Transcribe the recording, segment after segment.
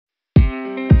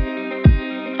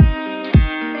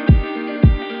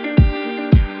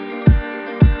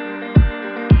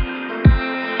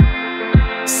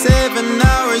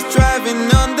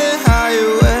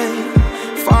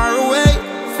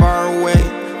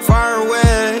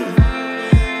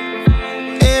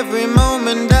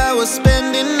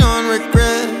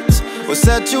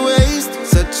Such a waste,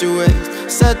 such a waste,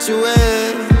 such a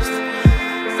waste.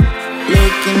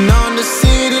 Looking on the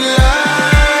city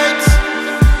lights,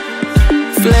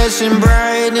 flashing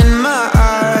bright in my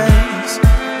eyes.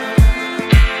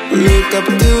 Look up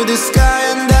to the sky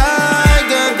and I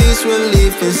got this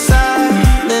relief inside.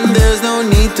 Then there's no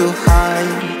need to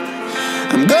hide.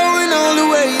 I'm going all the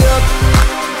way up,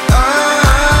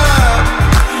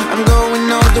 I'm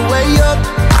going all the way up.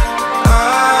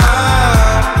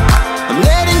 I'm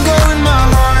letting go in my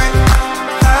heart,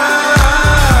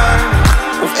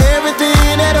 of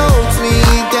everything that holds me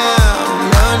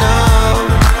down, no, no.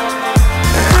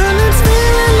 And it's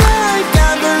feeling like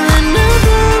I'm in the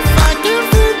roof. I can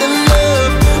feel the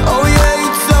love, oh yeah,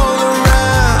 it's all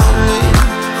around me.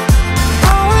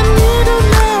 Oh, I need to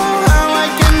know how I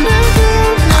can make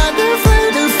it, not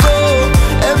afraid to fall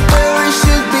and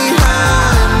parachute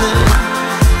behind me.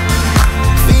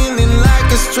 Feeling like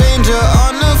a stranger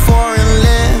on a foreign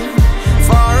land,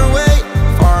 far away,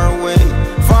 far away,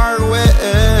 far away.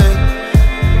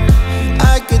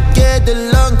 I could get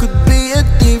along, could be a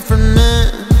different man.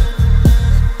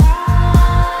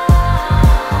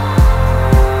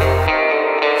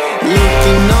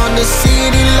 Looking on the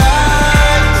city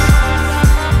lights,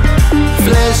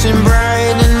 flashing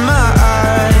bright in my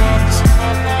eyes.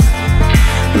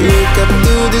 Look up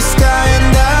to the sky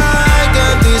and I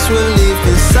got this relief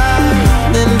inside.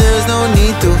 Then there's no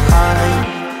need to hide.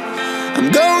 I'm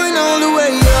going all the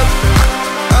way up,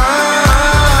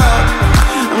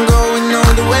 I'm going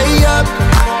all the way up.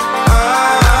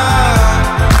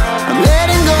 I'm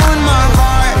letting go in my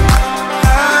heart,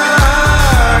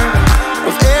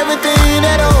 of everything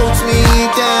that holds me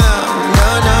down,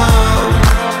 no, no.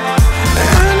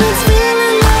 And it's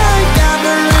feeling like I'm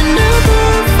in the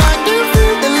roof. I can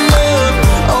feel the love,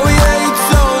 oh yeah, it's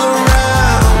all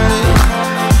around me.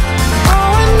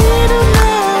 Oh, I need to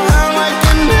know how I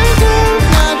can make it,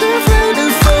 not afraid to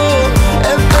fall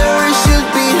and parachute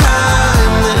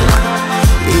behind me.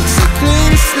 It's a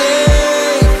clean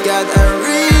slate, got a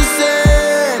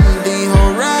reason. The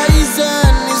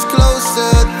horizon is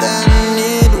closer than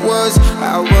it was.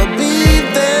 I will be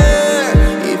there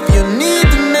if you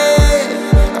need me.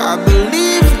 I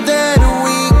believe that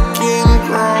we can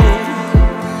grow.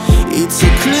 It's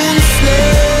a clean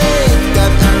slate,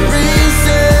 got a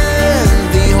reason.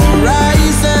 The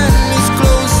horizon is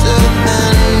closer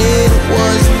than it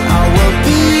was. I will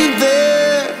be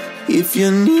there if you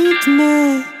need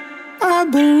me. I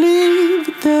believe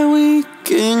that we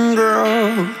can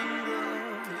grow.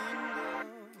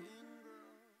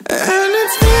 And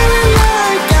it's feeling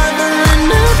like I'm in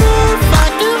the roof. I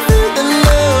can feel the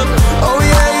love, oh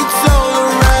yeah, it's all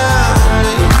around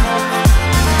me.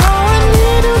 Oh, I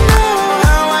need to know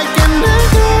how I can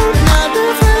make it, not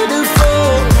afraid to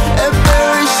fall and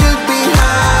parachute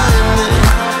behind me.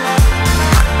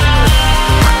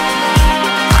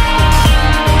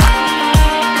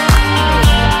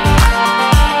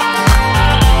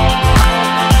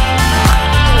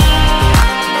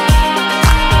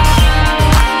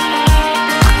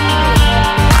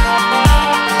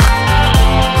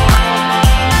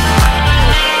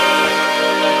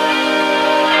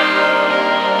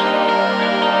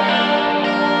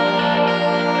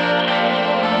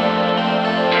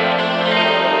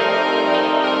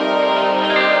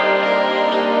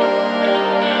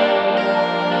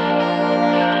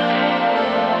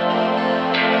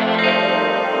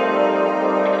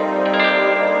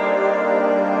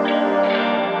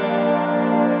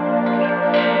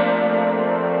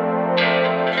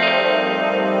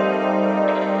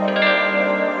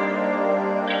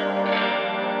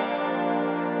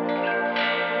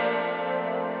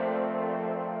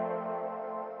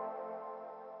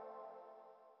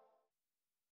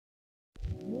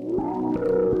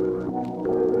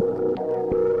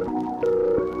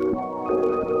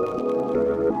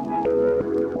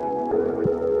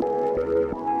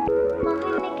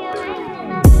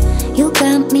 You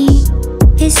got me,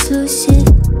 it's lucid.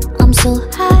 I'm so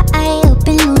high up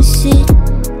and lucid.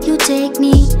 You take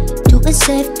me to a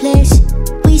safe place.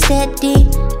 We steady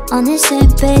on the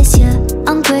same pace, yeah.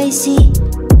 I'm crazy,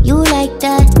 you like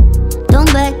that.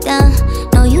 Don't back down,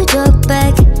 no you talk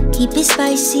back. Keep it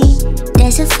spicy,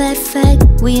 that's a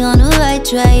fact. We on the right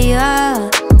track, yeah.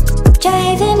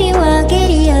 Driving me wild,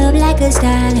 giddy up like a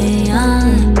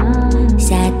stallion.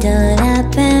 Saddle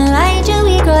up and ride you,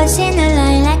 we crossing the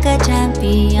line like a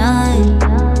champion.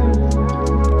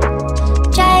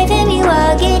 Driving me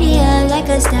wild, giddy up like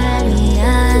a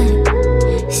stallion.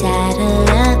 Saddle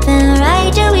up and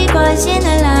ride you, we crossing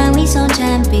the line, we some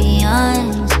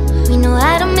champions. We know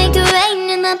how to make it rain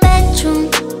in the bedroom.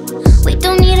 We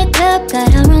don't need a club,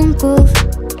 got our own groove.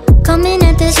 Coming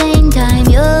the same time,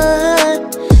 yeah.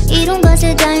 You don't got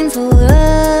the time for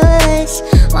us.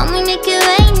 When we make it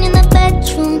rain in the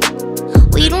bedroom,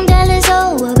 we don't tell us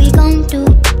all what we gon' do.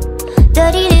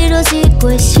 Dirty little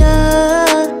secrets,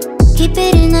 yeah. Keep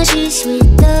it in the sheets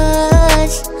with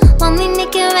us. When we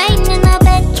make it rain in the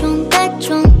bedroom,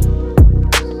 bedroom.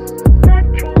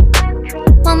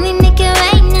 When we make it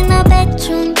rain in the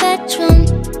bedroom, bedroom.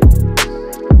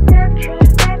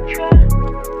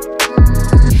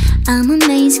 I'm a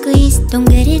main squeeze, don't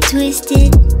get it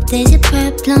twisted. There's a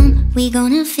problem, we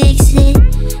gonna fix it.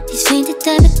 This ain't the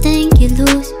type of thing you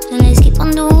lose, so let's keep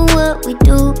on doing what we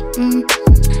do.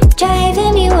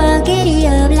 Driving me wild, giddy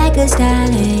up like a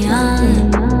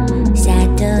stallion.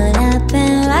 Saddle up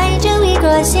and ride you, we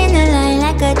crossing the line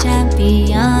like a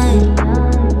champion.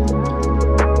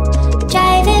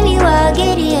 Driving me wild,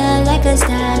 giddy up like a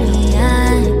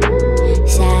stallion.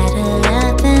 Saddle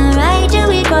up and ride you,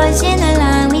 we crossing the line.